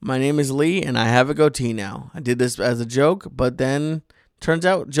My name is Lee, and I have a goatee now. I did this as a joke, but then turns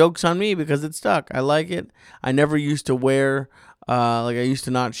out joke's on me because it stuck. I like it. I never used to wear, I used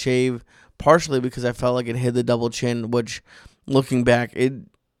to not shave, partially because I felt like it hid the double chin, which, looking back, it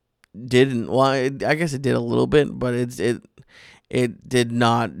didn't. Well, I guess it did a little bit, but it did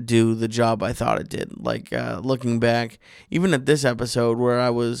not do the job I thought it did. Looking back, even at this episode where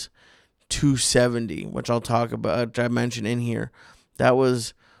I was 270, which I'll talk about, which I mentioned in here, that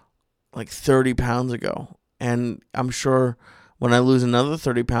was like 30 pounds ago. And I'm sure when I lose another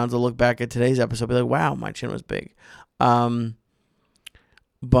 30 pounds, I'll look back at today's episode and be like, wow, my chin was big. But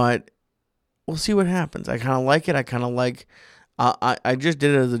we'll see what happens. I kind of like it. I just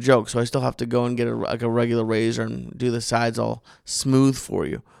did it as a joke, so I still have to go and get a regular razor and do the sides all smooth for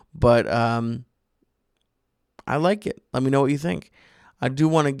you. But I like it. Let me know what you think. I do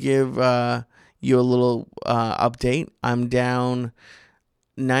want to give you a little update. I'm down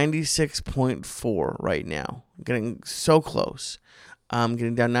 96.4 right now. I'm getting so close. I'm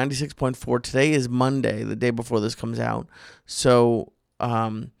getting down 96.4. Today is Monday, the day before this comes out. So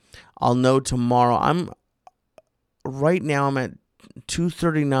I'll know tomorrow. Right now I'm at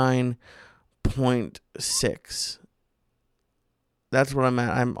 239.6. That's what I'm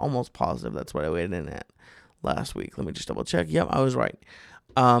at. I'm almost positive that's what I weighed in at last week. Let me just double check. Yep, I was right.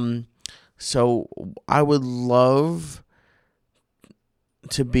 So I would love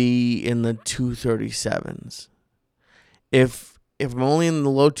to be in the 237s. If I'm only in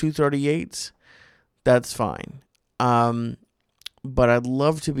the low 238s, that's fine. But I'd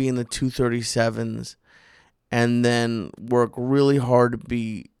love to be in the 237s and then work really hard to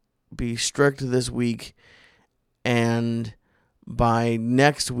be strict this week, and by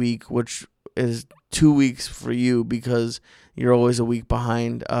next week, which is 2 weeks for you because you're always a week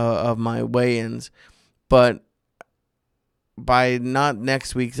behind of my weigh-ins, but by not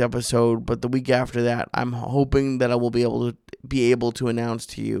next week's episode, but the week after that, I'm hoping that I will be able to announce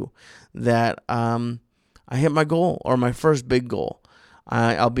to you that I hit my goal, or my first big goal.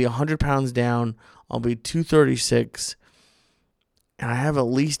 I'll be 100 pounds down. I'll be 236, and I have at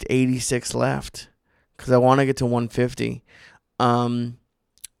least 86 left because I want to get to 150. And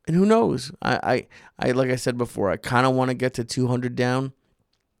who knows? I like I said before, I kind of want to get to 200 down.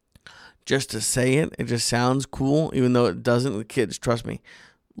 Just to say it. It just sounds cool, even though it doesn't. The kids, trust me,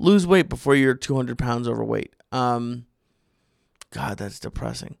 lose weight before you're 200 pounds overweight. God, that's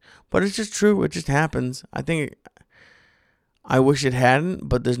depressing. But it's just true. It just happens. I wish it hadn't,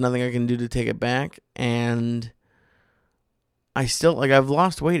 but there's nothing I can do to take it back. And I still, I've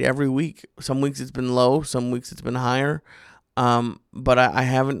lost weight every week. Some weeks it's been low, some weeks it's been higher. But I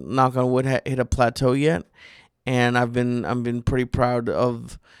haven't, knock on wood, hit a plateau yet. And I've been pretty proud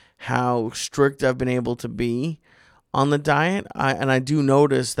of how strict I've been able to be on the diet. I do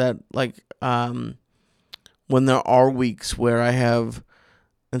notice that, when there are weeks where I have,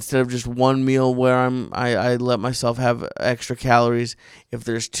 instead of just one meal where I let myself have extra calories, if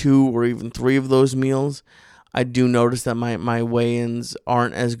there's 2 or even 3 of those meals, I do notice that my weigh-ins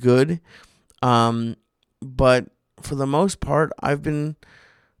aren't as good. But for the most part, I've been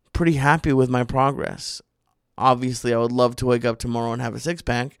pretty happy with my progress. Obviously, I would love to wake up tomorrow and have a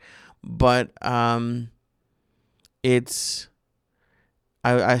 6-pack, but I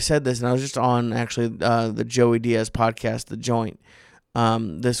said this, and I was just on, actually, the Joey Diaz podcast, The Joint,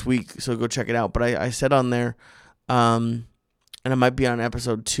 this week, so go check it out. But I said on there, and it might be on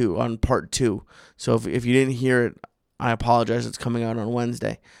episode 2, on part 2. So if you didn't hear it, I apologize. It's coming out on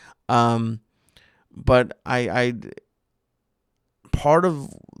Wednesday. But I part of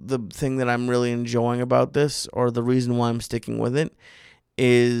the thing that I'm really enjoying about this, or the reason why I'm sticking with it,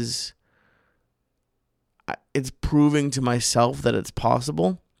 is it's proving to myself that it's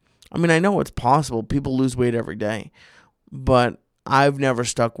possible. I mean, I know it's possible. People lose weight every day, but I've never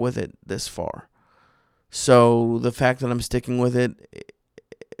stuck with it this far. So the fact that I'm sticking with it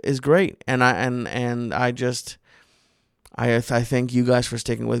is great, and I thank you guys for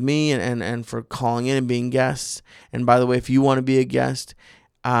sticking with me and for calling in and being guests. And by the way, if you want to be a guest,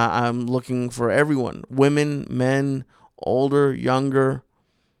 I'm looking for everyone: women, men, older, younger.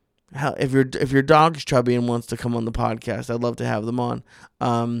 Hell, if your dog's chubby and wants to come on the podcast, I'd love to have them on.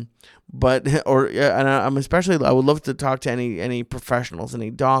 I would love to talk to any professionals, any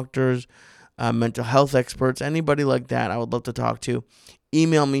doctors, mental health experts, anybody like that. I would love to talk to.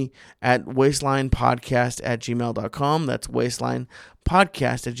 Email me at waistlinepodcast@gmail.com. That's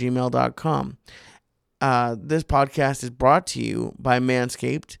waistlinepodcast@gmail.com. This podcast is brought to you by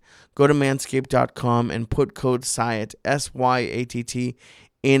Manscaped. Go to manscaped.com and put code SYAT, SYATT,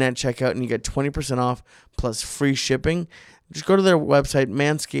 in at checkout, and you get 20% off plus free shipping. just go to their website,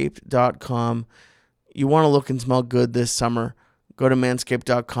 manscaped.com. You want to look and smell good this summer, go to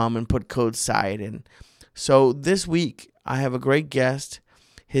manscaped.com and put code SIDE in. So this week, I have a great guest.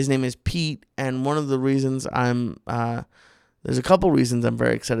 His name is Pete, and one of the reasons there's a couple reasons I'm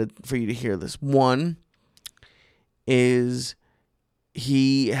very excited for you to hear this. One is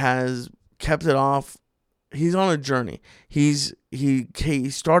he has kept it off. He's on a journey. He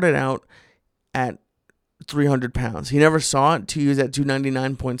started out at 300 pounds. He never saw it. He was at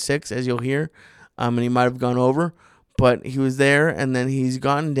 299.6, as you'll hear, and he might have gone over, but he was there, and then he's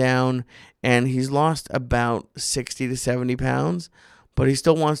gotten down, and he's lost about 60 to 70 pounds, but he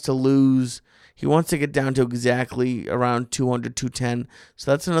still wants to lose. He wants to get down to exactly around 200, 210,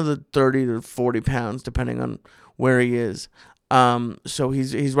 so that's another 30 to 40 pounds, depending on where he is. So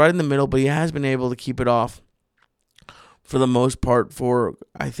he's right in the middle, but he has been able to keep it off for the most part for,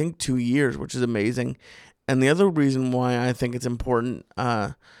 I think, 2 years, which is amazing. And the other reason why I think it's important,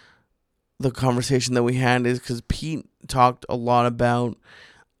 the conversation that we had, is because Pete talked a lot about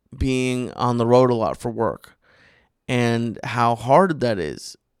being on the road a lot for work and how hard that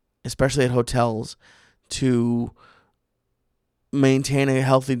is, especially at hotels, to maintain a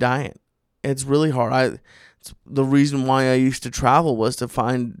healthy diet. It's really hard. The reason why I used to travel was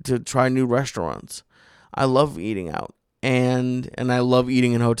to try new restaurants. I love eating out, and I love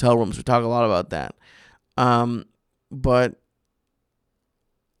eating in hotel rooms. We talk a lot about that. But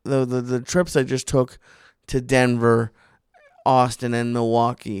the trips I just took to Denver, Austin, and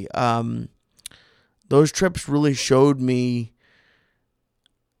Milwaukee, those trips really showed me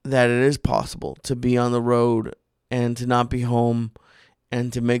that it is possible to be on the road and to not be home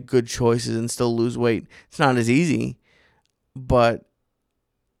and to make good choices and still lose weight. It's not as easy, but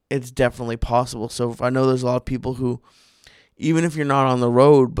it's definitely possible. So I know there's a lot of people who, even if you're not on the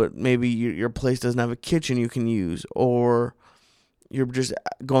road, but maybe your place doesn't have a kitchen you can use, or you're just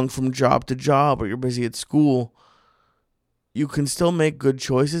going from job to job, or you're busy at school, you can still make good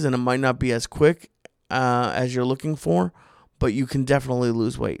choices, and it might not be as quick as you're looking for, but you can definitely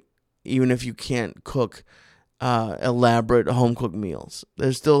lose weight, even if you can't cook elaborate home-cooked meals.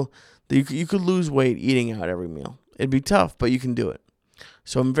 There's still, you could lose weight eating out every meal. It'd be tough, but you can do it.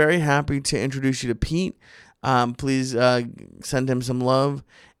 So I'm very happy to introduce you to Pete. Please send him some love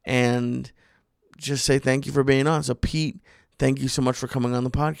and just say thank you for being on. So Pete, thank you so much for coming on the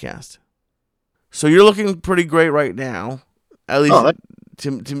podcast. So you're looking pretty great right now. At least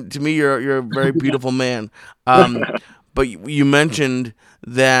to me, you're a very beautiful man. But you mentioned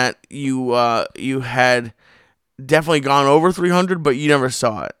that you had definitely gone over 300, but you never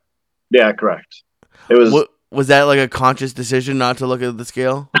saw it. Yeah, correct. It was that like a conscious decision not to look at the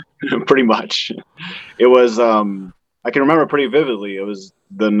scale? Pretty much. It was, I can remember pretty vividly. It was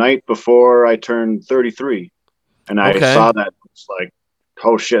the night before I turned 33, and I saw that. It's like,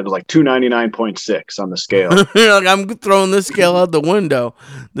 oh shit, it was like 299.6 on the scale. You're like, I'm throwing this scale out the window.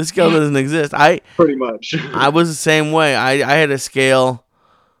 This scale doesn't exist. Pretty much. I was the same way. I had a scale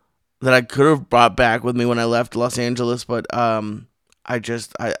that I could have brought back with me when I left Los Angeles, but I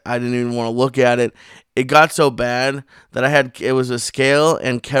didn't even want to look at it. It got so bad that it was a scale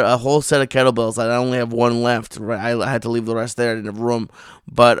and a whole set of kettlebells. I only have one left. Right? I had to leave the rest there. I didn't have room.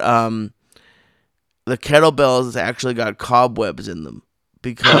 But the kettlebells actually got cobwebs in them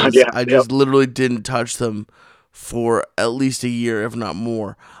because I just literally didn't touch them for at least a year, if not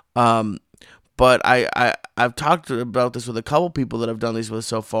more. But I've talked about this with a couple people that I've done these with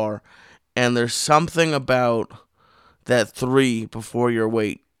so far, and there's something about that 3 before your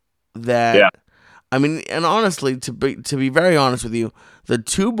weight that I mean, and honestly, to be very honest with you, the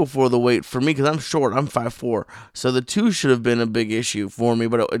 2 before the weight for me, because I'm short, I'm 5'4", so the 2 should have been a big issue for me,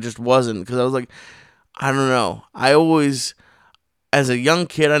 but it just wasn't, because I was like, I don't know. I always, as a young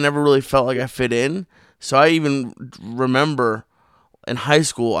kid, I never really felt like I fit in, so I even remember in high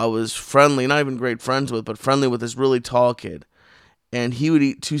school, I was friendly, not even great friends with, but friendly with this really tall kid, and he would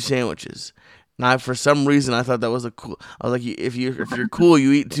eat 2 sandwiches. And for some reason, I thought that was cool. I was like, if you're cool,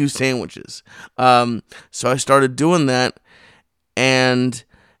 you eat 2 sandwiches. So I started doing that, and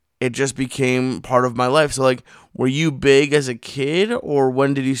it just became part of my life. So, like, were you big as a kid, or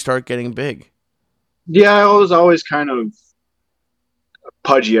when did you start getting big? Yeah, I was always kind of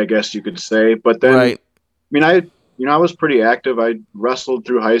pudgy, I guess you could say. But then, right. I mean, I was pretty active. I wrestled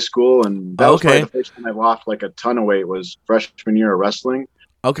through high school, and that was probably the first time I lost like a ton of weight was freshman year of wrestling.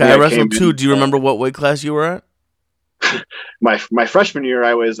 Okay, I wrestled too. Do you remember what weight class you were at? My freshman year,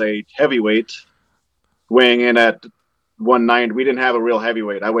 I was a heavyweight, weighing in at 190. We didn't have a real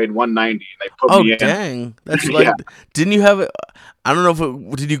heavyweight. I weighed 190, and they put me in. Oh, dang. That's like, didn't you have I don't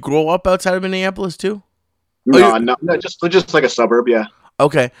know did you grow up outside of Minneapolis too? No, no, just like a suburb. Yeah.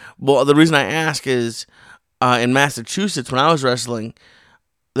 Okay. Well, the reason I ask is in Massachusetts when I was wrestling,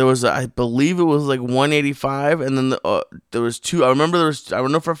 there was I believe it was like 185, and then there was two. I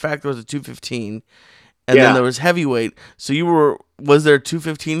know for a fact there was a 215, and then Yeah. there was heavyweight. So was there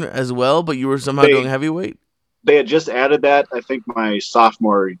 215 as well, but you were somehow doing heavyweight? They had just added that, I think, my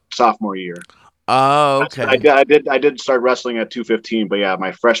sophomore year. Oh, okay. I did start wrestling at 215, but yeah,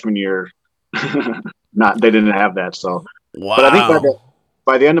 my freshman year, they didn't have that. So, but I think Wow.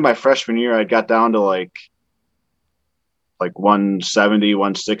 by the end of my freshman year, I got down to like 170,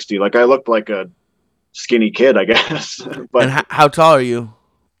 160. Like I looked like a skinny kid, I guess. And But how tall are you,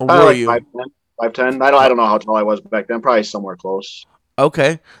 or I were like you? 5'10", 5'10". I don't know how tall I was back then. Probably somewhere close.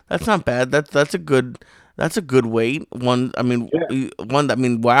 Okay, that's not bad. That's a good weight. Yeah. One. I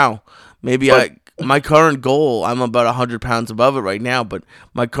mean, wow. Maybe But my current goal. I'm about 100 pounds above it right now, but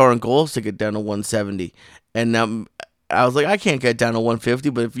my current goal is to get down to 170. And I was like, I can't get down to 150.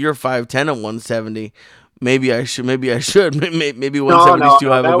 But if you're 5'10" at 170, maybe I should. Maybe I should. Maybe no, 170 is no, too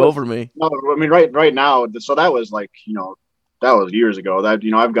no. high of a That goal was for me. no. I mean, right now. So that was like that was years ago. That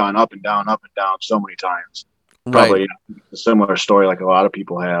I've gone up and down so many times. Right. Probably a similar story like a lot of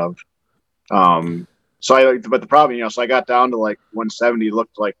people have. Um, but the problem, so I got down to like 170,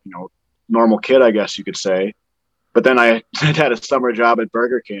 looked like, normal kid, I guess you could say. But then I had a summer job at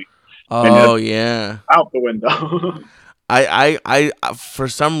Burger King and Oh yeah. out the window. For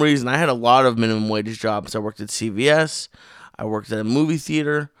some reason, I had a lot of minimum wage jobs. I worked at CVS, I worked at a movie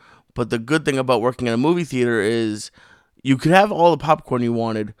theater. But the good thing about working at a movie theater is you could have all the popcorn you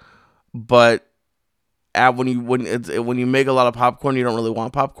wanted, but when you make a lot of popcorn, you don't really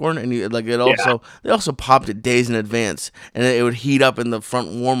want popcorn, and Yeah. they also popped it days in advance, and it would heat up in the front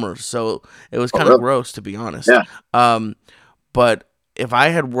warmer, so it was Oh, kind of really? gross to be honest. Yeah. Um, but if I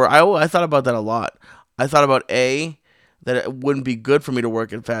had worked, I thought about that a lot. I thought about that it wouldn't be good for me to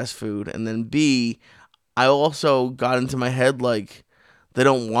work at fast food, and then B, I also got into my head like they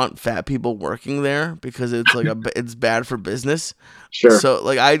don't want fat people working there because it's bad for business. Sure. So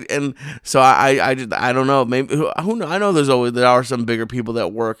like I don't know, maybe I know there are some bigger people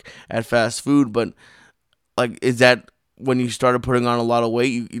that work at fast food, but like is that when you started putting on a lot of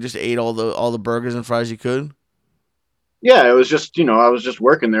weight, you just ate all the burgers and fries you could? Yeah. It was just, I was just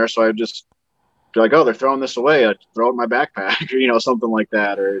working there. So I just be like, oh, they're throwing this away. I'd throw it in my backpack or, something like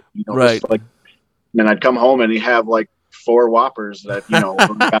that. Or, Right. just like, then I'd come home and have like 4 Whoppers that,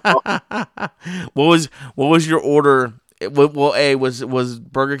 What was your order? Well, A was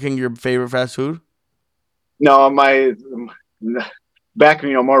Burger King your favorite fast food? no, back,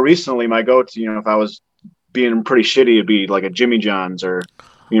 more recently, my go-to, if I was being pretty shitty, it'd be like a Jimmy John's or,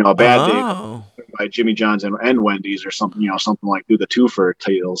 a bad day Oh. by Jimmy John's and Wendy's or something, something like do the two for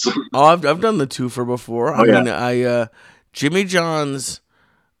tails. Oh, I've done the twofer before. I Oh yeah. mean, Jimmy John's.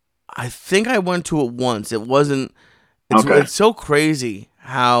 I think I went to it once. It wasn't. Okay. It's so crazy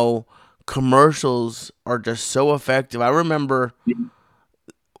how commercials are just so effective. I remember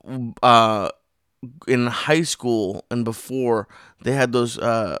uh, in high school and before they had those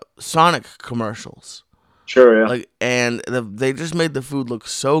Sonic commercials. Sure. Yeah. They just made the food look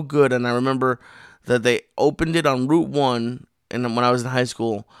so good. And I remember that they opened it on Route 1 and when I was in high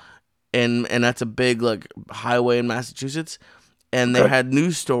school, and that's a big like highway in Massachusetts, and they Okay. had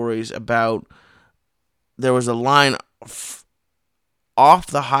news stories about there was a line off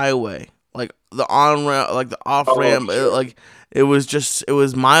the highway, like the on ramp, like the off Oh, ramp, sure. like it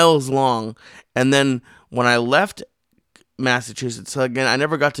was miles long. And then when I left Massachusetts, so again, I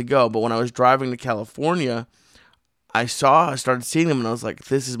never got to go, but when I was driving to California, I started seeing them, and I was like,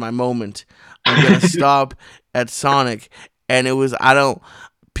 "This is my moment. I'm gonna stop at Sonic." And it was I don't.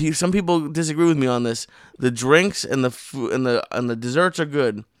 Some people disagree with me on this. The drinks and the food and the desserts are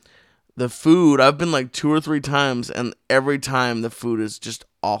good. The food, I've been like 2 or 3 times, and every time the food is just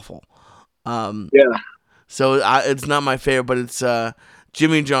awful. Um, Yeah. it's not my favorite, but it's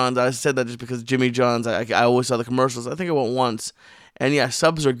Jimmy John's. I said that just because Jimmy John's. I always saw the commercials. I think I went once, and yeah,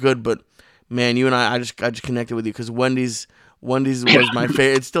 subs are good, but man, you and I just connected with you because Wendy's was my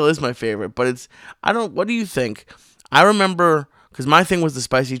favorite. It still is my favorite, but it's I don't. What do you think? I remember because my thing was the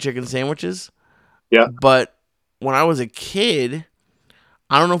spicy chicken sandwiches, Yeah. but when I was a kid,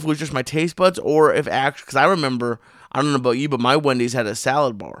 I don't know if it was just my taste buds or if actually because I remember I don't know about you, but my Wendy's had a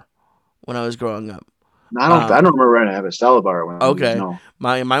salad bar when I was growing up. I don't remember when I have a salad bar at Wendy's. Okay. No.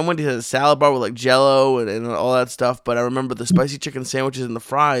 My Wendy's had a salad bar with like Jello and all that stuff, but I remember the spicy chicken sandwiches and the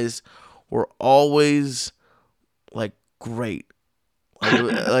fries were always like great.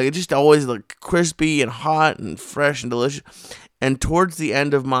 Like it just always crispy and hot and fresh and delicious. And towards the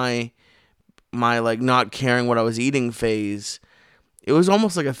end of my my like not caring what I was eating phase, it was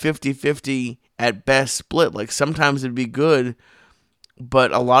almost like a 50-50 at best split. Like sometimes it'd be good,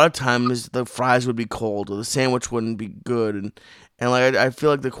 but a lot of times the fries would be cold or the sandwich wouldn't be good, and like I feel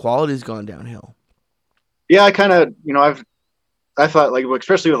like the quality's gone downhill. Yeah, I kind of, I thought like,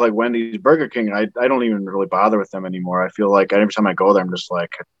 especially with like Wendy's, Burger King, I don't even really bother with them anymore. I feel like every time I go there, I'm just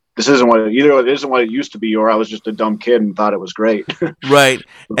like, this isn't what it used to be, or I was just a dumb kid and thought it was great. Right,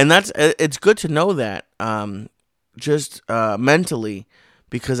 and it's good to know that, just mentally,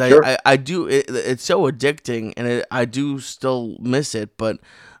 because Sure. I do it's so addicting, and I do still miss it, but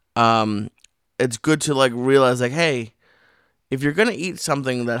it's good to like realize like, hey, if you're gonna eat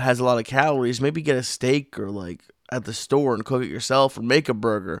something that has a lot of calories, maybe get a steak or like at the store and cook it yourself or make a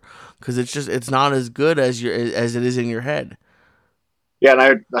burger, because it's not as good as as it is in your head. Yeah,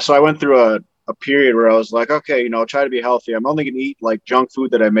 and I went through a period where I was like, okay, try to be healthy. I'm only gonna eat like junk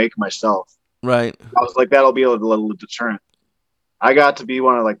food that I make myself. Right. I was like, that'll be a little deterrent. I got to be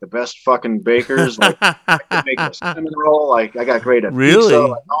one of like the best fucking bakers. Like I could make a cinnamon roll. Like I got great at pizza. Really?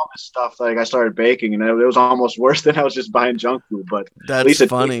 Like all this stuff. Like I started baking, and it was almost worse than I was just buying junk food. But at That's least it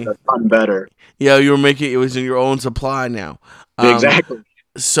funny. tasted a ton better. Yeah, you were making it was in your own supply now. Exactly.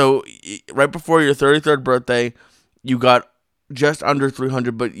 So right before your 33rd birthday, you got just under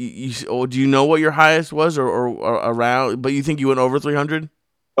 300. But do you know what your highest was, or around? But you think you went over 300?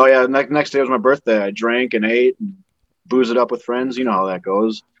 Oh yeah. Next day was my birthday. I drank and ate and boozed it up with friends. You know how that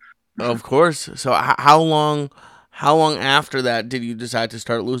goes. Of course. So how long after that did you decide to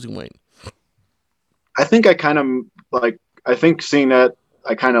start losing weight? I think I kind of I think seeing that,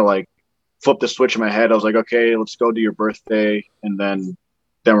 I kind of like flipped the switch in my head. I was like, okay, let's go do your birthday, and then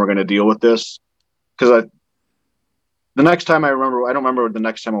we're gonna deal with this. Because the next time I don't remember the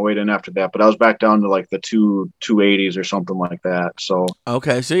next time I weighed in after that, but I was back down to like the 280s or something like that. So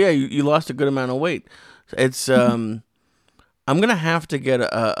okay, so yeah, you lost a good amount of weight. It's I'm gonna have to get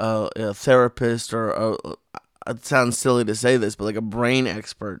a therapist or it sounds silly to say this, but like a brain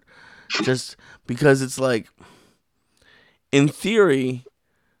expert, just because it's like, in theory,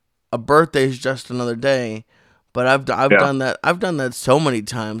 a birthday is just another day, but I've done that so many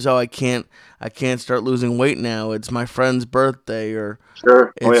times. Oh, I can't start losing weight now. It's my friend's birthday, or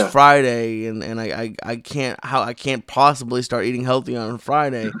sure. it's Friday, and I can't possibly start eating healthy on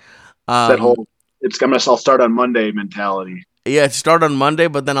Friday. That whole I'll start on Monday mentality. Yeah, start on Monday,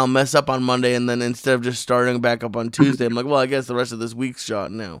 but then I'll mess up on Monday, and then instead of just starting back up on Tuesday, I'm like, well, I guess the rest of this week's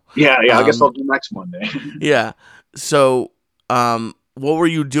shot now. Yeah, I guess I'll do next Monday. Yeah. So, what were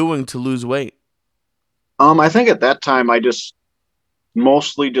you doing to lose weight? I think at that time I just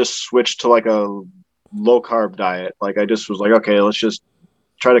mostly just switched to like a low carb diet. Like I just was like, okay, let's just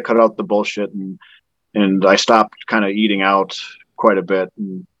try to cut out the bullshit, and I stopped kind of eating out quite a bit.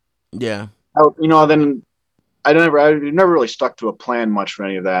 And yeah, then I never really stuck to a plan much for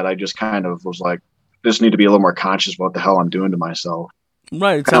any of that. I just kind of was like, just need to be a little more conscious about what the hell I'm doing to myself.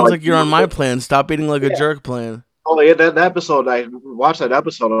 Right. It sounds like you're on my plan. Stop eating like a jerk plan. Oh yeah, that episode, I watched that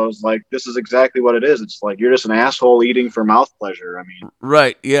episode. I was like, this is exactly what it is. It's like you're just an asshole eating for mouth pleasure. I mean,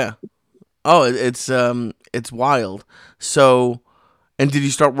 right? Yeah. Oh, it's wild. So, and did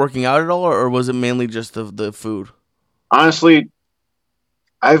you start working out at all, or was it mainly just the food? Honestly,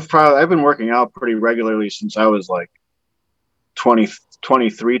 I've been working out pretty regularly since I was like 20,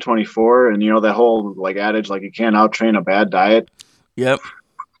 23, 24. And that whole like adage, like you can't out train a bad diet. Yep.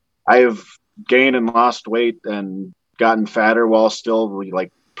 I've gained and lost weight and gotten fatter while still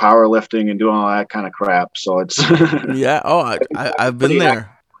like powerlifting and doing all that kind of crap. So it's yeah. Oh, I've been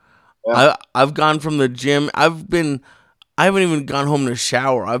there. Yeah. I've gone from the gym. I haven't even gone home to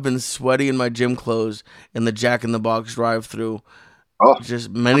shower. I've been sweaty in my gym clothes in the Jack in the Box drive-through. Oh, just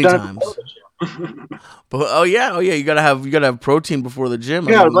many times. But yeah, you gotta have protein before the gym.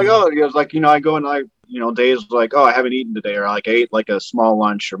 Yeah, it was like I go and days like, oh, I haven't eaten today, or like I ate like a small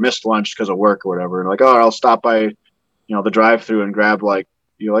lunch or missed lunch because of work or whatever, and like, oh, I'll stop by the drive-through and grab like,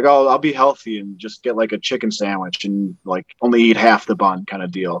 like, oh, I'll be healthy and just get like a chicken sandwich and like only eat half the bun kind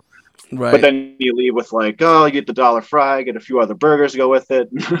of deal. Right. But then you leave with like, oh, you get the dollar fry, get a few other burgers to go with it.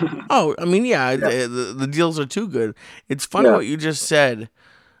 Oh, I mean, yeah. The deals are too good. It's funny what you just said,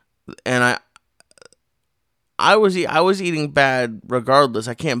 and I was eating bad regardless.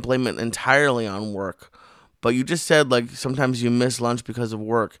 I can't blame it entirely on work, but you just said like sometimes you miss lunch because of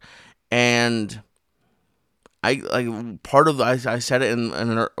work, and I said it in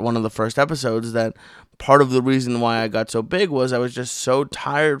one of the first episodes that part of the reason why I got so big was I was just so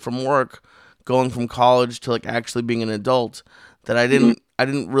tired from work, going from college to like actually being an adult, that I didn't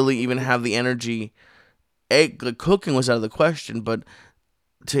really even have the energy. The cooking was out of the question, but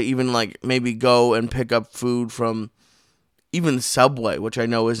to even like maybe go and pick up food from even Subway, which I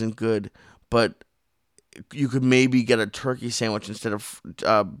know isn't good, but you could maybe get a turkey sandwich instead of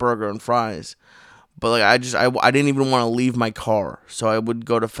burger and fries. But like I didn't even want to leave my car, so I would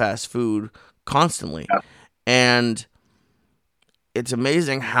go to fast food constantly. Yeah. And it's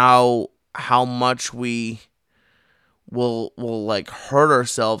amazing how much we will like hurt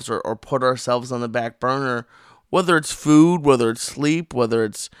ourselves or put ourselves on the back burner, whether it's food, whether it's sleep, whether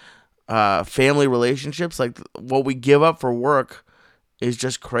it's family relationships. Like what we give up for work is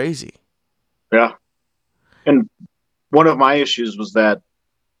just crazy. Yeah. And one of my issues was that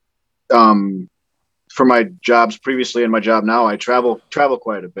for my jobs previously and my job now, I travel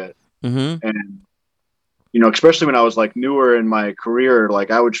quite a bit. Mm-hmm. And especially when I was like newer in my career, like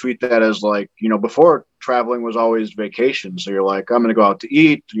I would treat that as like, before traveling was always vacation. So you're like, I'm going to go out to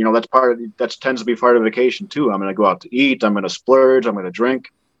eat. That tends to be part of vacation too. I'm going to go out to eat. I'm going to splurge. I'm going to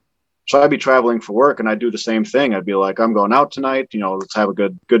drink. So I'd be traveling for work and I'd do the same thing. I'd be like, I'm going out tonight, let's have a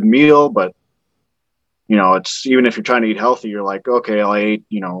good meal. But, it's even if you're trying to eat healthy, you're like, okay, I ate,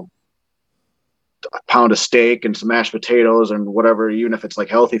 a pound of steak and some mashed potatoes and whatever. Even if it's like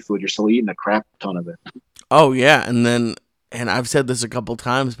healthy food, you're still eating a crap ton of it. Oh yeah. And I've said this a couple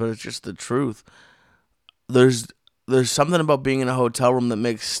times, but it's just the truth. There's something about being in a hotel room that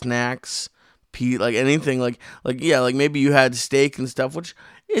makes snacks, like anything, like maybe you had steak and stuff, which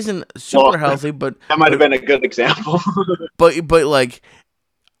isn't super healthy, but that might have been a good example. but like,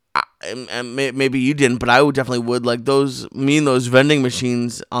 and maybe you didn't, but I would definitely like those vending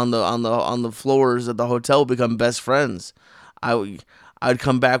machines on the floors at the hotel would become best friends. I'd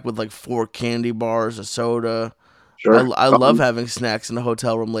come back with like 4 candy bars, a soda. Sure. I love having snacks in the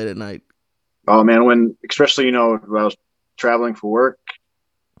hotel room late at night. Oh man, especially when I was traveling for work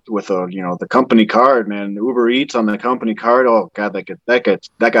with the company card, man, Uber Eats on the company card. Oh god,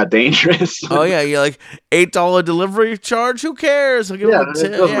 that got dangerous. Oh yeah, like $8 delivery charge. Who cares? It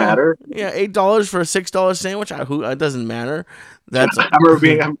doesn't matter. Yeah, $8 for a $6 sandwich. It doesn't matter. That's. I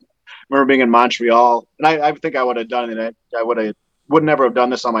remember being in Montreal, and I think I would have done it. I would never have done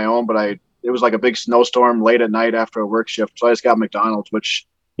this on my own, but it was like a big snowstorm late at night after a work shift, so I just got McDonald's, which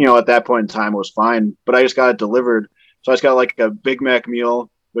at that point in time was fine, but I just got it delivered, so I just got like a Big Mac meal,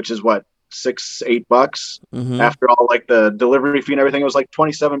 which is what, $6-8 mm-hmm. After all like the delivery fee and everything. It was like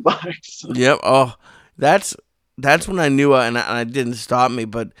 $27. Yep. Oh, that's when I knew and it didn't stop me,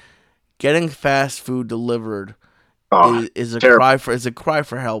 but getting fast food delivered is a cry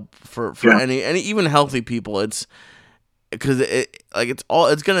for help for any even healthy people. It's because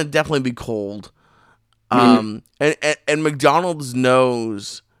it's gonna definitely be cold. Mm-hmm. And McDonald's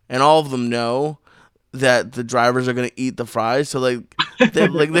knows, and all of them know that the drivers are gonna eat the fries, so they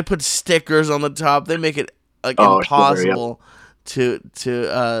put stickers on the top. They make it like impossible to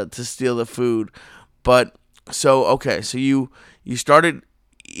steal the food. But so you started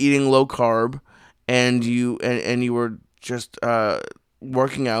eating low carb, and you were just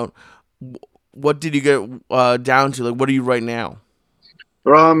working out. What did you get down to? Like, what are you right now?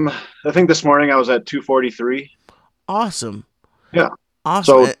 I think this morning I was at 243. Awesome. Yeah.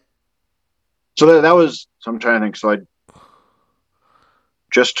 Awesome. So that was. So I'm trying to think. So I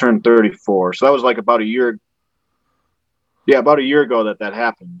just turned 34. So that was like about a year. Yeah, about a year ago that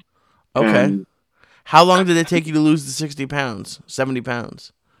happened. Okay. And how long did it take you to lose the 60 pounds, 70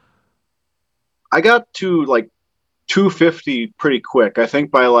 pounds? I got to like 250 pretty quick. I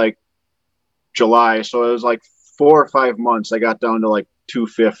think by like July. So it was like 4 or 5 months. I got down to like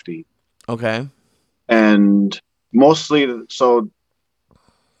 250. Okay. And mostly, so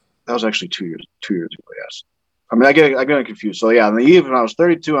that was actually 2 years ago. Yes. I mean, I get confused. So yeah, on the eve, when I was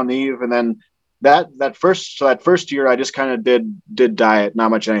 32 on the eve, and then that first year, I just kind of did diet,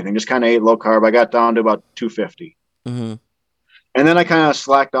 not much anything, just kind of ate low carb. I got down to about 250, mm-hmm. and then I kind of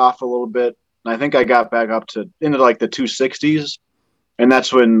slacked off a little bit. And I think I got back up into like the 260s, and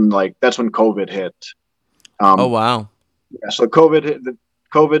that's when COVID hit. Oh wow! Yeah, so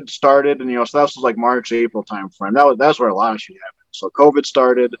COVID started, and so that was like March, April time frame. That's where a lot of shit happened. So COVID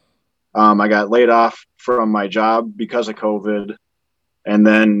started. I got laid off from my job because of COVID. And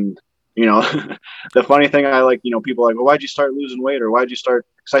then, the funny thing, people are like, well, why'd you start losing weight? Or why'd you start?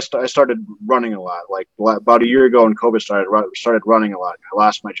 Because I started running a lot. Like about a year ago when COVID started running a lot. I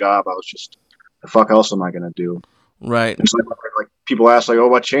lost my job. I was just, the fuck else am I going to do? Right. And so like people ask like, oh,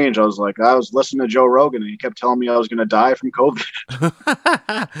 what changed? I was like, I was listening to Joe Rogan and he kept telling me I was going to die from COVID.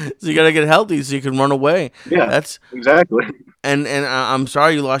 So you got to get healthy so you can run away. Yeah, that's exactly. And I'm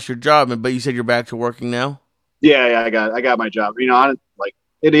sorry you lost your job, but you said you're back to working now. Yeah, I got my job. It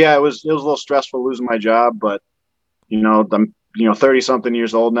was a little stressful losing my job, but I'm 30 something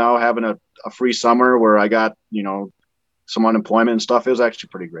years old now, having a free summer where I got, some unemployment and stuff. It was actually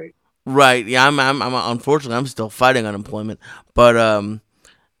pretty great. Right. Yeah. I'm unfortunately I'm still fighting unemployment, but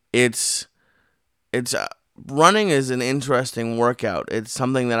it's it's running is an interesting workout. It's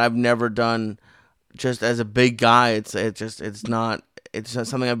something that I've never done. Just as a big guy, it's not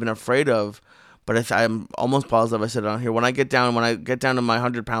something I've been afraid of. But I'm almost positive I said it on here. When I get down to my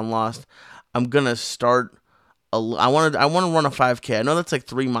 100-pound loss, I'm gonna start. I want to run a 5K. I know that's like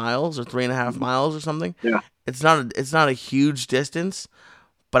 3 miles or 3.5 miles or something. Yeah. It's not a huge distance,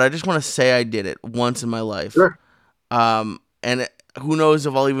 but I just want to say I did it once in my life. Sure. And who knows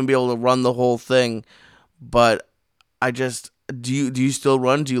if I'll even be able to run the whole thing. But I just do you still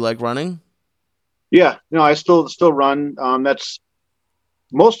run? Do you like running? Yeah. No, I still run. That's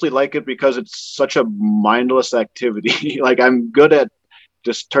mostly like it because it's such a mindless activity. Like I'm good at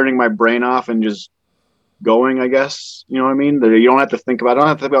just turning my brain off and just going, I guess. You know what I mean? You don't have to think about. I don't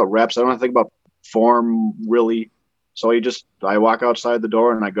have to think about reps. I don't have to think about form really. So I walk outside the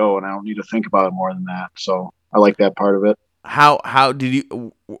door and I go, and I don't need to think about it more than that. So I like that part of it. How did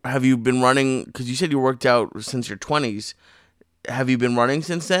you have you been running? Because you said you worked out since your 20s. Have you been running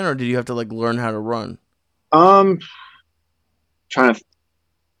since then, or did you have to like learn how to run? Um, trying to.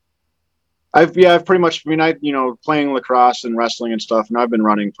 I've pretty much. I mean, playing lacrosse and wrestling and stuff, and I've been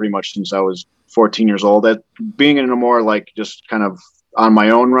running pretty much since I was 14 years old. That being in a more like just kind of on my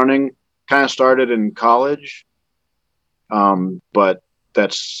own running kind of started in college. But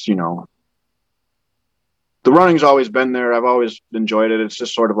that's the running's always been there. I've always enjoyed it. It's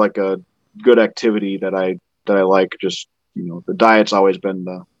just sort of like a good activity that I like. Just the diet's always been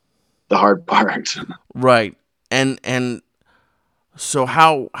the hard part. Right. And so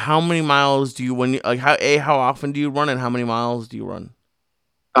how many miles do you when you like how often do you run and how many miles do you run?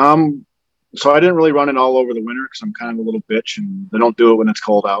 um, so I didn't really run it all over the winter because I'm kind of a little bitch, and they don't do it when it's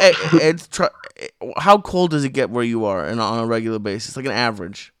cold out. How cold does it get where you are and on a regular basis, like an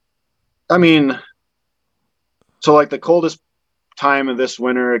average? I mean, so like the coldest time of this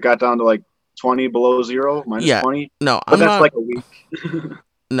winter, it got down to like 20 below zero, minus Yeah. 20, No, but I'm that's not. like a week.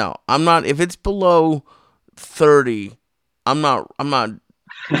 No, I'm not. If it's below 30, I'm not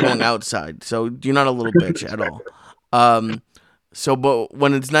going outside. So you're not a little bitch at all. Um. So, but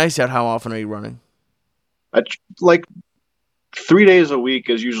when it's nice out, how often are you running? Like 3 days a week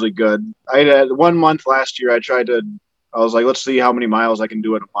is usually good. I had 1 month last year. I was like, let's see how many miles I can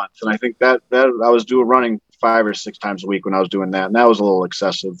do in a month. And I think that I was doing running 5 or 6 times a week when I was doing that. And that was a little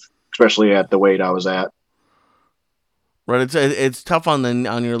excessive, especially at the weight I was at. Right. It's tough on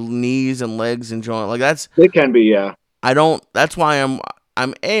your knees and legs and joint. Like that's It can be, yeah. I don't. That's why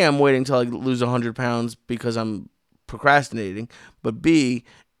I'm waiting till I lose 100 pounds because I'm procrastinating. But B,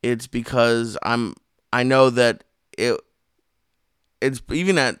 it's because I know that it's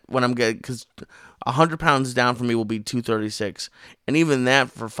even at when I'm getting because 100 pounds down for me will be 236, and even that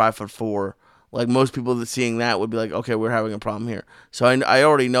for 5'4", like most people that seeing that would be like, okay, we're having a problem here. So I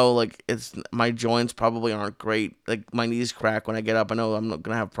already know like it's my joints probably aren't great. Like my knees crack when I get up. I know I'm not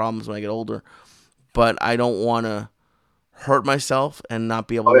gonna have problems when I get older, but I don't want to hurt myself and not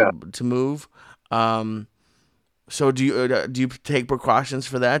be able Oh, yeah. to move. Um, so do you take precautions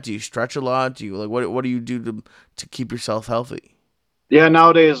for that? Do you stretch a lot? Do you like what do you do to keep yourself healthy? Yeah,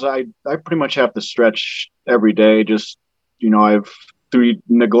 nowadays I pretty much have to stretch every day. Just I've through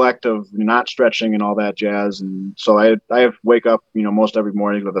neglect of not stretching and all that jazz, and so I have to wake up most every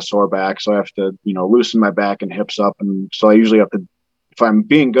morning with a sore back. So I have to loosen my back and hips up, and so I usually have to. If I'm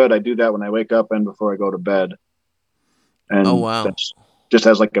being good, I do that when I wake up and before I go to bed, Oh and wow. that's just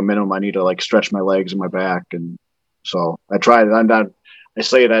as like a minimum. I need to like stretch my legs and my back, and so I try. I'm not. I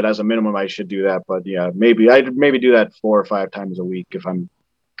say that as a minimum, I should do that, but yeah, maybe do that 4 or 5 times a week if I'm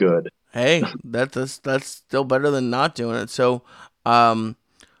good. Hey, that's still better than not doing it. So, um,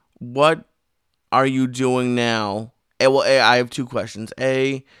 what are you doing now? Well, I have two questions.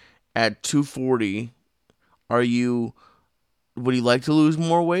 At 240, are you? Would you like to lose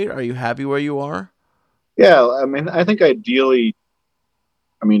more weight? Are you happy where you are? Yeah, I mean, I think ideally,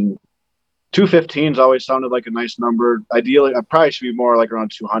 I mean, 215's always sounded like a nice number. Ideally, I probably should be more like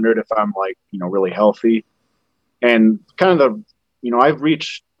around 200 if I'm like really healthy. And kind of I've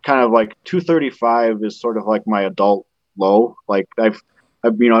reached kind of like 235 is sort of like my adult low. Like I've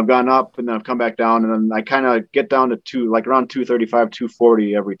gone up and then I've come back down, and then I kind of get down to like around 235,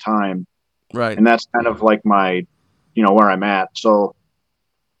 240 every time, Right. and that's kind of like my where I'm at. So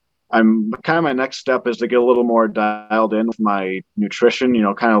I'm kind of my next step is to get a little more dialed in with my nutrition.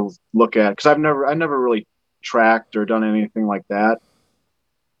 Kind of look at because I never really tracked or done anything like that.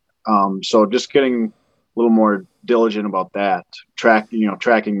 So just getting little more diligent about that. Tracking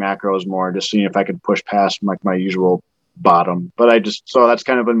macros more, just seeing if I could push past my usual bottom. But so that's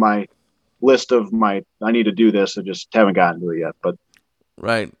kind of in my list of I need to do this. I just haven't gotten to it yet. But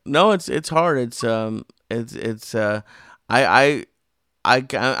right, no, it's hard. I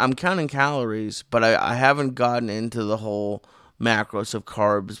I'm counting calories, but I haven't gotten into the whole macros of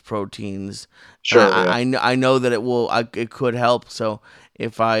carbs, proteins. sure, yeah. I know that it could help. So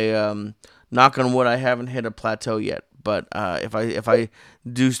if I knock on wood, I haven't hit a plateau yet. But if I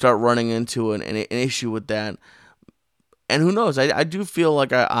do start running into an issue with that, and who knows, I do feel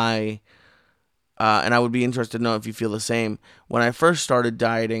like and I would be interested to know if you feel the same. When I first started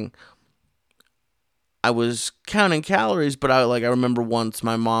dieting, I was counting calories, but I remember once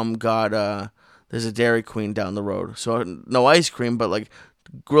my mom got there's a Dairy Queen down the road, so no ice cream, but like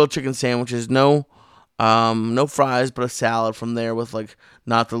grilled chicken sandwiches, no fries, but a salad from there with like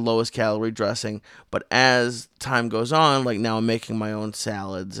not the lowest calorie dressing. But as time goes on, like now I'm making my own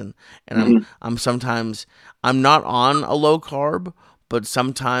salads, and I'm sometimes I'm not on a low carb, but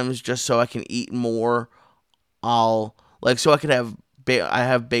sometimes just so I can eat more, I'll so I could have I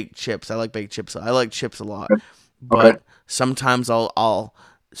have baked chips. I like baked chips. I like chips a lot, Okay. but sometimes I'll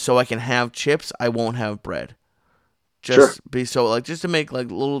so I can have chips. I won't have bread. Sure. Just be so just to make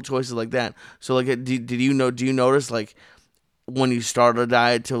like little choices like that. So like, did you know? Do you notice like when you start a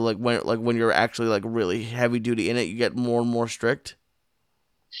diet to when you're actually like really heavy duty in it, you get more and more strict?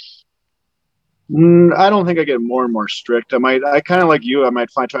 I don't think I get more and more strict. I kind of like you. I might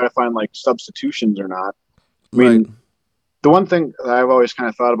try to find like substitutions or not. I Right. mean, the one thing that I've always kind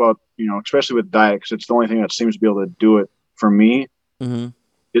of thought about, especially with diet, because it's the only thing that seems to be able to do it for me, Mm-hmm.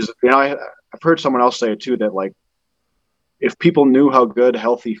 is I've heard someone else say it too, that like if people knew how good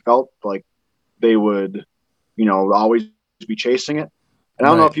healthy felt, like they would, always be chasing it. And I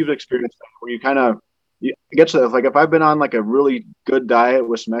don't know Right. if you've experienced that where it gets to like if I've been on like a really good diet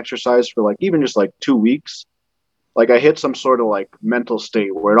with some exercise for like even just like 2 weeks, like I hit some sort of like mental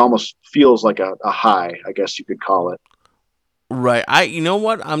state where it almost feels like a high, I guess you could call it. Right. You know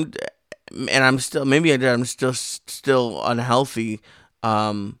what? I'm still I'm still unhealthy.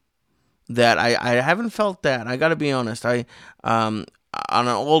 Um, that I haven't felt that. I got to be honest. I on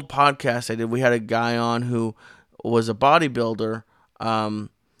an old podcast I did, we had a guy on who was a bodybuilder,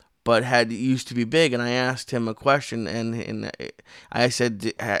 but had used to be big, and I asked him a question, and I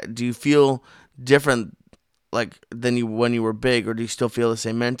said, "Do you feel different like than you when you were big, or do you still feel the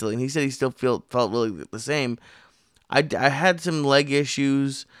same mentally?" And he said he still felt really the same. I had some leg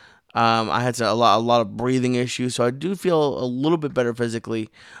issues. I had a lot of breathing issues, so I do feel a little bit better physically.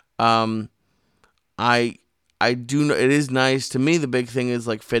 Um, I I do know it is nice to me. The big thing is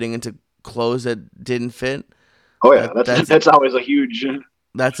like fitting into clothes that didn't fit. Oh yeah, That that's that's that's always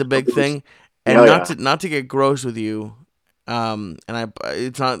that's a a big big thing, oh and yeah. not to get gross with you. And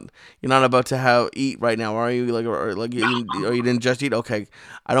it's not you're not about to have eat right now, are you? Like or like or you didn't just eat. Okay,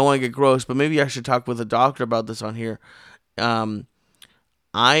 I don't want to get gross, but maybe I should talk with a doctor about this on here. Um,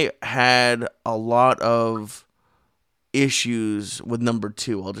 I had a lot of issues with number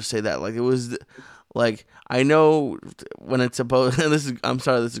two. I'll just say that. Like it was like I know when it's supposed. And this is I'm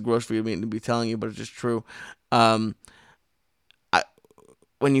sorry, this is gross for me to be telling you, but it's just true. Um, I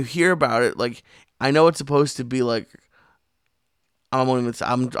when you hear about it, like I know it's supposed to be like I'm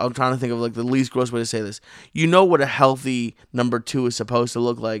trying to think of like the least gross way to say this. You know what a healthy number two is supposed to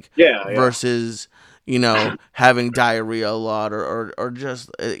look like Yeah, yeah. versus having diarrhea a lot or just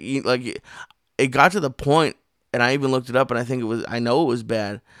like it got to the point, and I even looked it up, and I know it was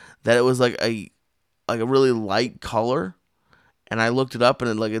bad that it was like a really light color, and I looked it up,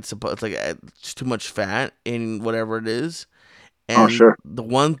 and it's like it's too much fat in whatever it is, Oh and sure. the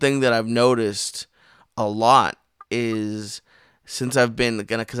one thing that I've noticed a lot is since I've been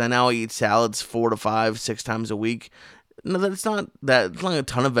gonna because I now eat salads 4 to 5, 6 times a week. No, that it's not a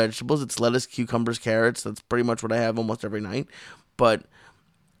ton of vegetables. It's lettuce, cucumbers, carrots. That's pretty much what I have almost every night. But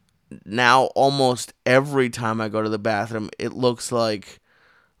now almost every time I go to the bathroom, it looks like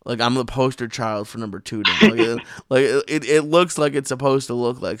I'm the poster child for number two now. It looks like it's supposed to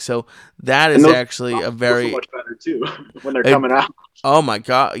look like. So that And is those actually a feel so very much better too when they're it, coming out. oh my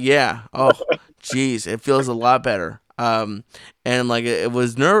god, yeah. Oh, jeez, it feels a lot better. And like it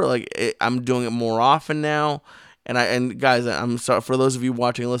was I'm doing it more often now. And guys, I'm sorry for those of you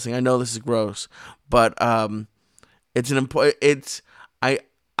watching and listening. I know this is gross, but it's an important. It's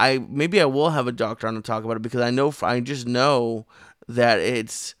I maybe I will have a doctor on to talk about it because I just know that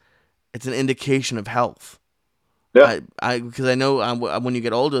it's an indication of health. Yeah. Because I know when you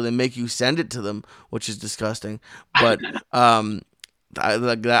get older, they make you send it to them, which is disgusting. But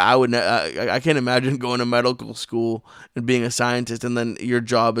I can't imagine going to medical school and being a scientist, and then your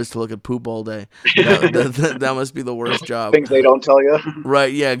job is to look at poop all day. That must be the worst job. Things they don't tell you.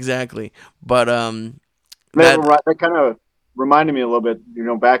 Right? Yeah, exactly. But that kind of reminded me a little bit.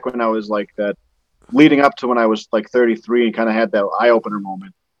 Back when I was like that, leading up to when I was like 33 and kind of had that eye opener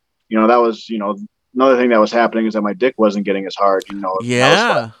moment. That was another thing that was happening is that my dick wasn't getting as hard.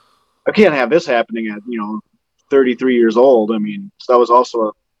 Yeah. I can't have this happening at 33 years old. I mean, so that was also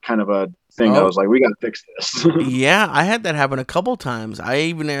a kind of a thing. I was like, we got to fix this. Yeah, I had that happen a couple times. I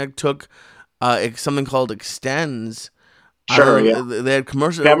even took something called Extends. Sure, yeah. They had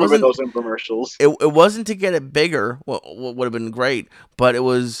commercials. I remember those infomercials. It wasn't to get it bigger. What would have been great, but it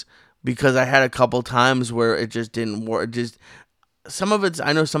was because I had a couple times where it just didn't work.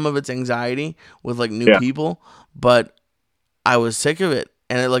 I know some of it's anxiety with like new people, but I was sick of it,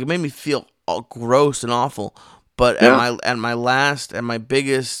 and it made me feel all gross and awful. But at my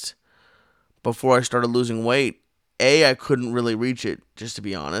biggest, before I started losing weight, I couldn't really reach it. Just to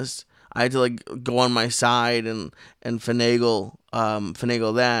be honest, I had to go on my side and finagle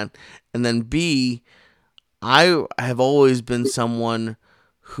that, and then B, I have always been someone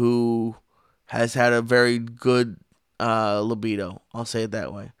who has had a very good libido. I'll say it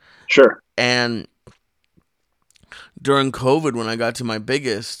that way. Sure. And during COVID, when I got to my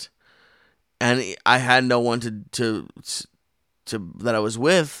biggest, and I had no one to that I was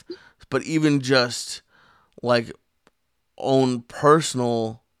with, but even just own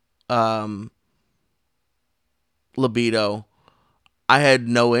personal libido, I had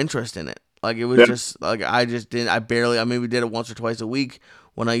no interest in it. It was just I just didn't. I maybe did it once or twice a week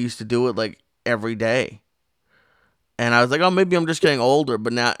when I used to do it every day. And I was like, oh, maybe I'm just getting older.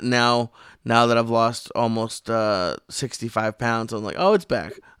 But now that I've lost almost 65 pounds, I'm like, oh, it's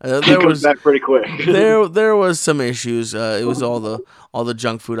back. It comes back pretty quick. there was some issues. It was all the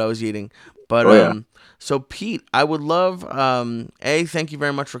junk food I was eating. But so Pete, I would love thank you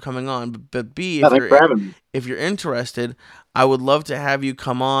very much for coming on. But B, if you're interested, I would love to have you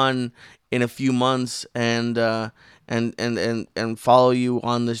come on in a few months and follow you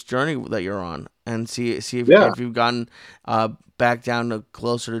on this journey that you're on, and see if you've gotten back down to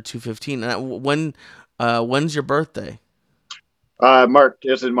closer to 215. And when's your birthday? March.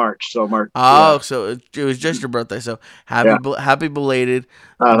 It's in March, so March. Oh, so it was just your birthday. So happy belated.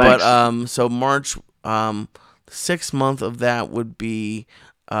 Thanks. So March, 6th month of that would be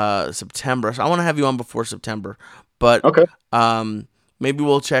September. So I want to have you on before September, but okay. Maybe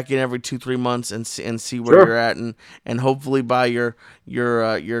we'll check in every 2-3 months and see where you're at, and hopefully by your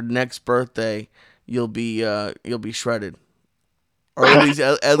next birthday you'll be shredded, or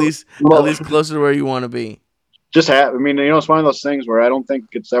at least closer to where you want to be. It's one of those things where I don't think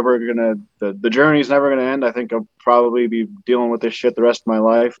it's ever gonna the journey's never gonna end. I think I'll probably be dealing with this shit the rest of my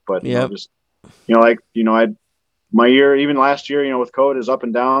life. But my year, even last year, with COVID is up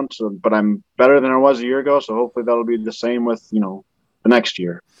and down. So, but I'm better than I was a year ago. So hopefully that'll be the same with the next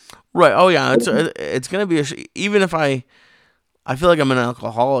year. Right. Oh yeah. It's gonna be even if I feel like I'm an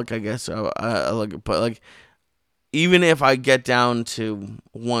alcoholic, I guess. But even if I get down to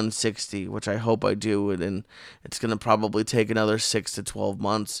 160, which I hope I do, and it's gonna probably take another 6 to 12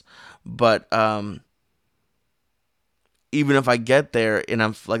 months. But even if I get there and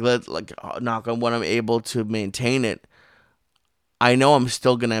I'm knock on wood, I'm able to maintain it, I know I'm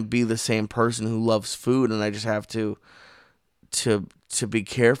still gonna be the same person who loves food, and I just have to be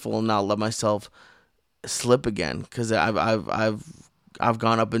careful and not let myself slip again, because I've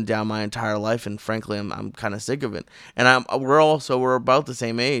gone up and down my entire life, and frankly I'm kind of sick of it. And we're about the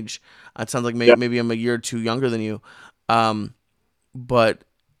same age. It sounds like maybe I'm a year or two younger than you, but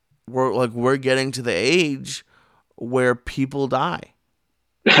we're getting to the age where people die.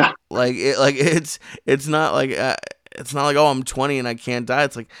 Yeah. It's not like oh, I'm 20 and I can't die.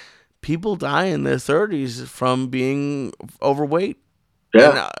 It's like people die in their 30s from being overweight.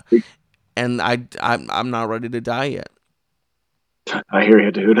 Yeah. And I'm not ready to die yet. I hear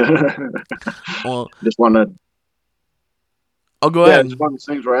you, dude. Well, just want to. Oh, go ahead. It's one of those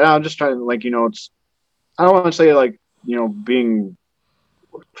things where I'm just trying to, it's. I don't want to say being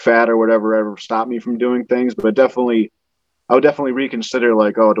fat or whatever ever stopped me from doing things, but I would definitely reconsider,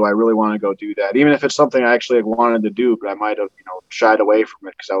 do I really want to go do that? Even if it's something I actually wanted to do, but I might have, shied away from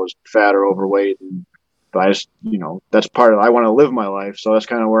it because I was fat or overweight. But I just, that's part of it. I want to live my life. So that's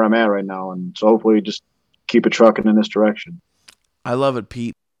kind of where I'm at right now. And so hopefully just keep it trucking in this direction. I love it,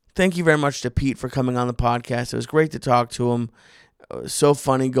 Pete. Thank you very much to Pete for coming on the podcast. It was great to talk to him. So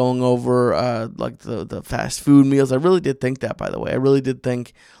funny going over the fast food meals. I really did think that, by the way. I really did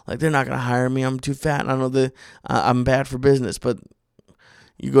think they're not going to hire me. I'm too fat. And I know I'm bad for business, but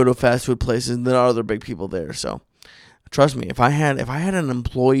You go to fast food places, and there are other big people there. So trust me, if I had an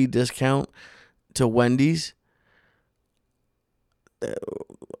employee discount to Wendy's,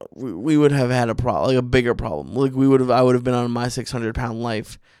 we would have had a problem, like a bigger problem. Like I would have been on my 600-pound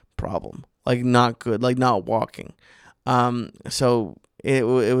life problem. Like not good, like not walking. So it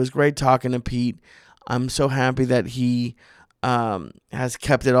was great talking to Pete. I'm so happy that he has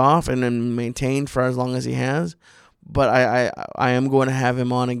kept it off and then maintained for as long as he has. But I am going to have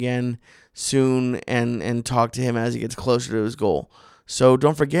him on again soon and talk to him as he gets closer to his goal. So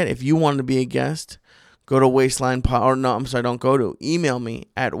don't forget, if you want to be a guest, go to email me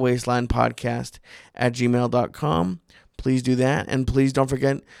at wastelinepodcast@gmail.com. Please do that. And please don't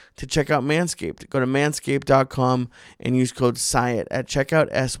forget to check out Manscaped. Go to manscaped.com and use code SYATT at checkout,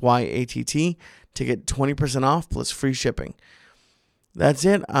 SYATT, to get 20% off plus free shipping. That's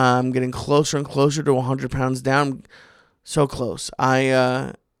it. I'm getting closer and closer to 100 pounds down. So close.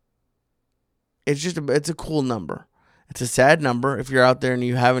 It's a cool number. It's a sad number. If you're out there and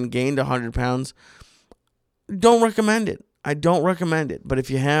you haven't gained 100 pounds, don't recommend it. I don't recommend it. But if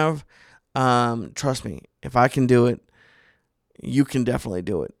you have, trust me, if I can do it, you can definitely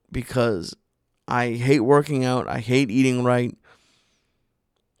do it, because I hate working out. I hate eating right.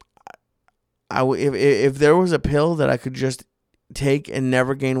 If there was a pill that I could just take and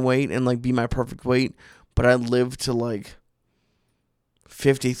never gain weight and like be my perfect weight, but I'd live to like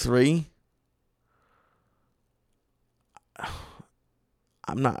 53,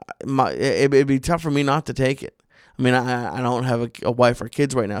 it'd be tough for me not to take it. I mean, I don't have a wife or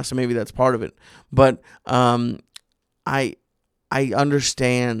kids right now, so maybe that's part of it. But I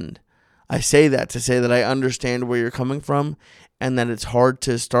understand. I say that to say that I understand where you're coming from and that it's hard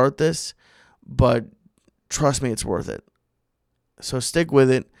to start this, but trust me, it's worth it. So stick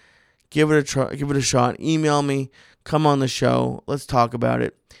with it. Give it a try, give it a shot. Email me. Come on the show. Let's talk about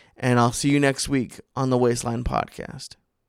it. And I'll see you next week on the Waistline Podcast.